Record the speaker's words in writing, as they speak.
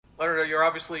Leonard, you're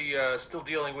obviously still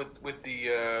dealing with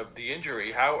the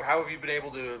injury. How have you been able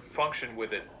to function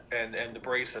with it and the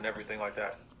brace and everything like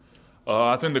that?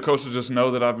 I think the coaches just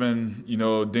know that I've been,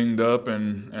 dinged up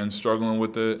and struggling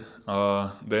with it.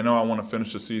 They know I want to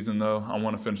finish the season, though. I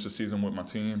want to finish the season with my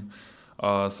team.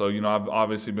 So, I've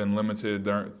obviously been limited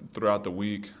throughout the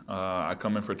week. I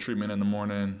come in for treatment in the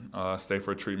morning, stay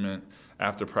for treatment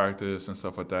after practice and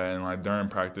stuff like that. And, like, during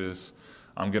practice,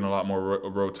 I'm getting a lot more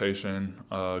rotation.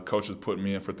 Coaches put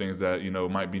me in for things that,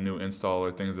 might be new install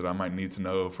or things that I might need to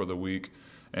know for the week.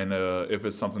 And if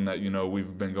it's something that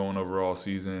we've been going over all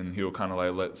season, he'll kind of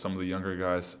like let some of the younger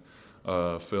guys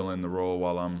fill in the role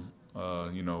while I'm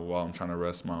trying to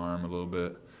rest my arm a little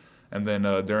bit. And then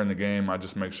during the game, I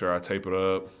just make sure I tape it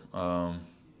up,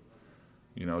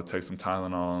 take some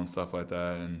Tylenol and stuff like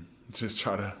that, and just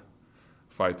try to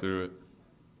fight through it.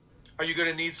 Are you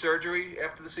going to need surgery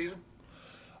after the season?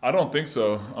 I don't think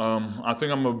so. I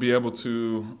think I'm gonna be able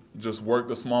to just work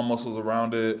the small muscles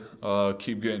around it,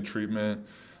 keep getting treatment,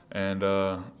 and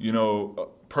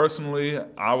personally,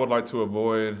 I would like to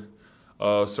avoid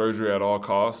surgery at all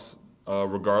costs,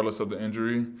 regardless of the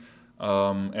injury.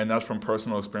 And that's from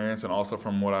personal experience and also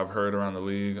from what I've heard around the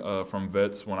league from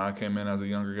vets when I came in as a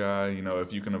younger guy.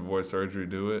 If you can avoid surgery,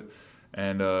 do it.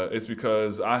 And it's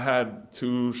because I had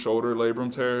two shoulder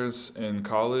labrum tears in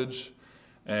college,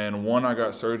 and one I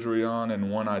got surgery on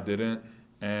and one I didn't.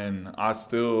 And I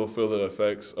still feel the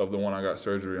effects of the one I got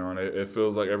surgery on. It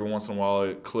feels like every once in a while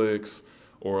it clicks,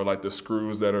 or like the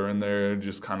screws that are in there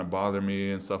just kind of bother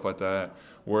me and stuff like that.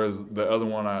 Whereas the other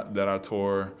one that I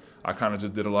tore, I kind of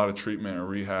just did a lot of treatment and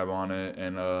rehab on it,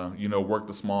 and work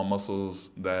the small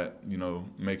muscles that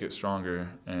make it stronger.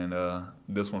 And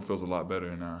this one feels a lot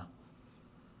better now.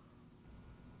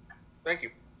 Thank you.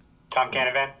 Tom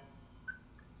Canavan.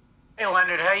 Hey,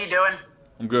 Leonard, how you doing?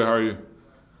 I'm good. How are you?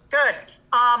 Good.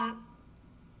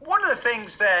 One of the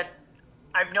things that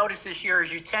I've noticed this year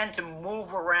is you tend to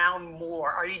move around more.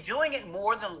 Are you doing it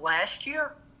more than last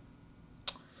year?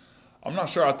 I'm not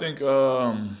sure. I think,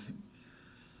 I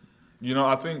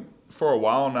think for a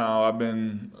while now I've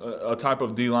been a type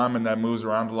of D lineman that moves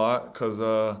around a lot because,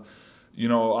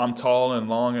 I'm tall and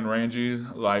long and rangy.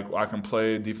 Like, I can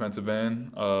play defensive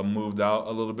end, moved out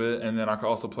a little bit, and then I can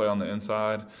also play on the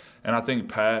inside. And I think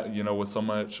Pat, with so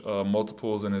much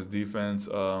multiples in his defense,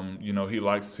 he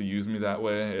likes to use me that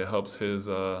way. It helps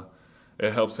him,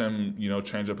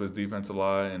 change up his defense a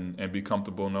lot and be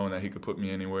comfortable knowing that he could put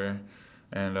me anywhere.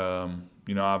 And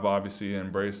I've obviously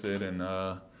embraced it, and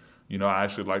I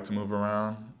actually like to move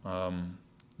around.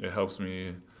 It helps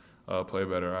me play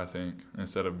better, I think,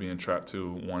 instead of being trapped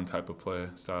to one type of play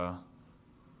style.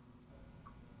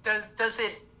 Does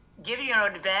it give you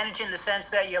an advantage in the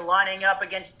sense that you're lining up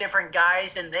against different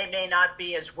guys and they may not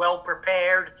be as well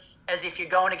prepared as if you're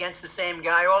going against the same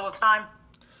guy all the time?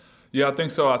 Yeah, I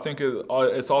think so. I think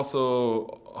it's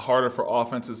also harder for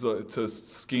offenses to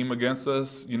scheme against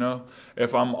us,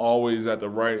 If I'm always at the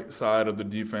right side of the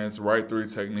defense, right three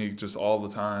technique just all the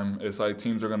time, it's like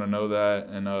teams are going to know that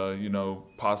and,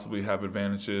 possibly have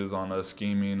advantages on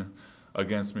scheming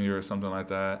against me or something like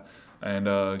that. And,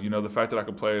 the fact that I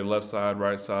can play left side,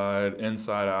 right side,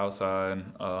 inside, outside,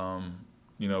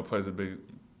 plays a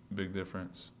big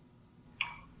difference.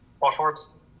 Paul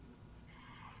Schwartz.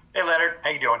 Hey, Leonard.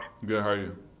 How you doing? Good. How are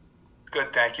you?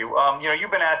 Good, thank you.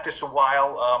 You've been at this a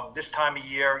while. This time of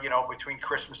year, between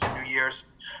Christmas and New Year's,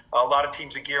 a lot of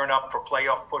teams are gearing up for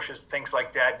playoff pushes, things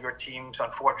like that. Your teams,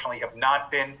 unfortunately, have not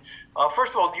been.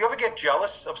 First of all, do you ever get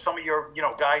jealous of some of your,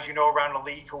 guys around the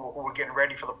league who are getting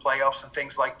ready for the playoffs and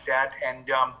things like that? And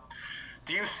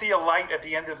do you see a light at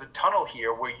the end of the tunnel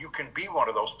here where you can be one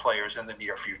of those players in the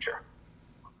near future?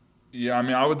 Yeah, I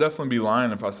mean, I would definitely be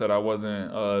lying if I said I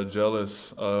wasn't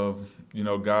jealous of,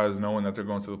 guys knowing that they're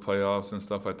going to the playoffs and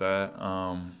stuff like that.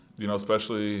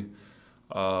 Especially,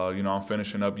 I'm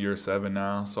finishing up year 7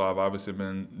 now, so I've obviously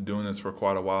been doing this for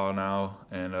quite a while now.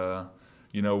 And,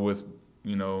 with,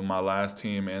 my last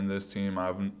team and this team,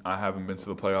 I haven't been to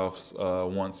the playoffs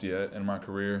once yet in my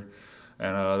career.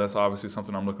 And that's obviously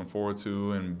something I'm looking forward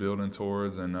to and building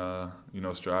towards and,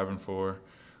 striving for.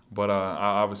 But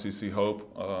I obviously see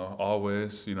hope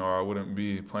always, or I wouldn't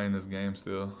be playing this game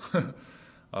still.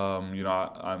 I'm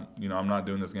not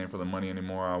doing this game for the money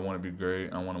anymore. I want to be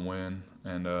great. I want to win,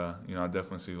 and I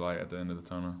definitely see light at the end of the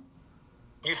tunnel.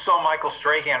 You saw Michael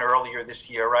Strahan earlier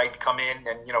this year, right? Come in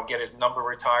and get his number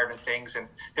retired and things, and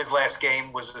his last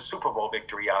game was a Super Bowl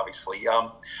victory, obviously.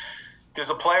 Does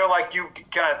a player like you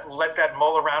kind of let that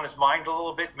mull around his mind a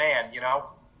little bit? Man,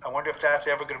 I wonder if that's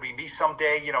ever going to be me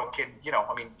someday. You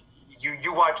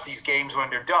watch these games when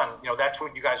they're done. That's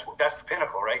what you guys. That's the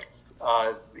pinnacle, right?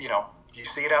 Do you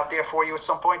see it out there for you at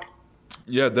some point?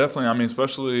 Yeah, definitely. I mean,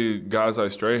 especially guys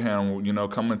like Strahan,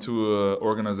 coming to an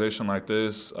organization like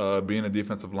this, being a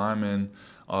defensive lineman,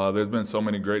 there's been so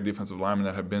many great defensive linemen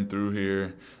that have been through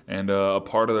here, and a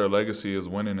part of their legacy is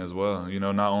winning as well.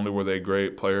 Not only were they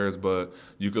great players, but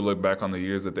you could look back on the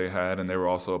years that they had, and they were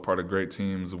also a part of great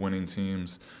teams, winning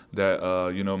teams that,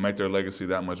 make their legacy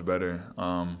that much better.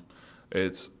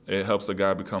 It helps a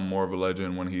guy become more of a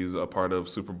legend when he's a part of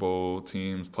Super Bowl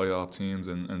teams, playoff teams,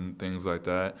 and things like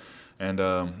that. And,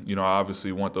 I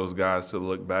obviously want those guys to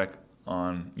look back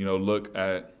on, look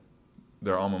at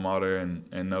their alma mater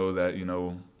and know that,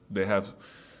 they have,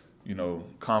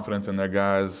 confidence in their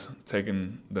guys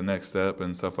taking the next step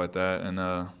and stuff like that. And,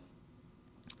 I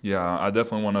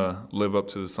definitely want to live up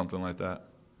to something like that.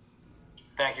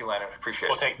 Thank you, Leonard. Appreciate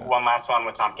it. We'll take one last one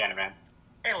with Tom Canavan.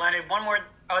 Hey, Leonard, one more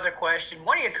other question.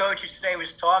 One of your coaches today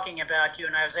was talking about you,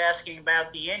 and I was asking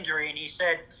about the injury, and he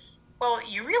said, well,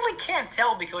 you really can't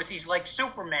tell because he's like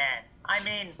Superman. I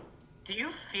mean, do you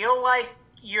feel like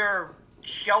you're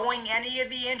showing any of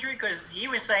the injury? Because he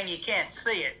was saying you can't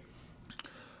see it.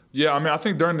 Yeah, I mean, I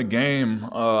think during the game,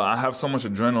 I have so much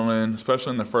adrenaline,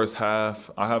 especially in the first half.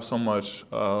 I have so much,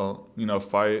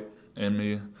 fight in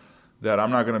me that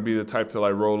I'm not going to be the type to,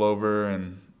 roll over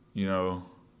and,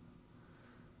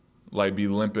 be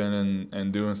limping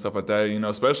and doing stuff like that,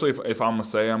 especially if I'm going to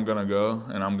say I'm going to go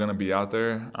and I'm going to be out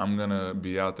there, I'm going to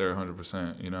be out there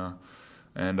 100%,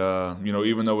 And,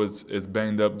 even though it's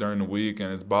banged up during the week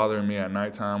and it's bothering me at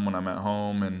nighttime when I'm at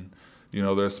home and,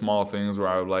 there's small things where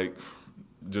I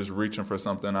just reaching for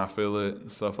something, I feel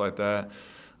it, stuff like that.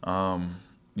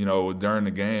 During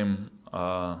the game,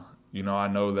 I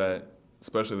know that,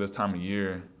 especially this time of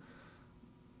year,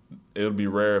 it'll be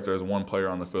rare if there's one player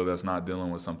on the field that's not dealing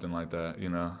with something like that.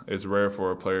 It's rare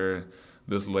for a player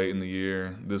this late in the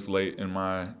year, this late in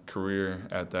my career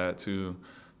at that to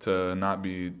not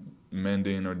be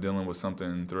mending or dealing with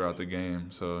something throughout the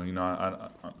game. So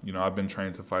I've been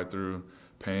trained to fight through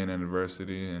pain and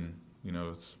adversity, and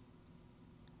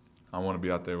I want to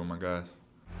be out there with my guys.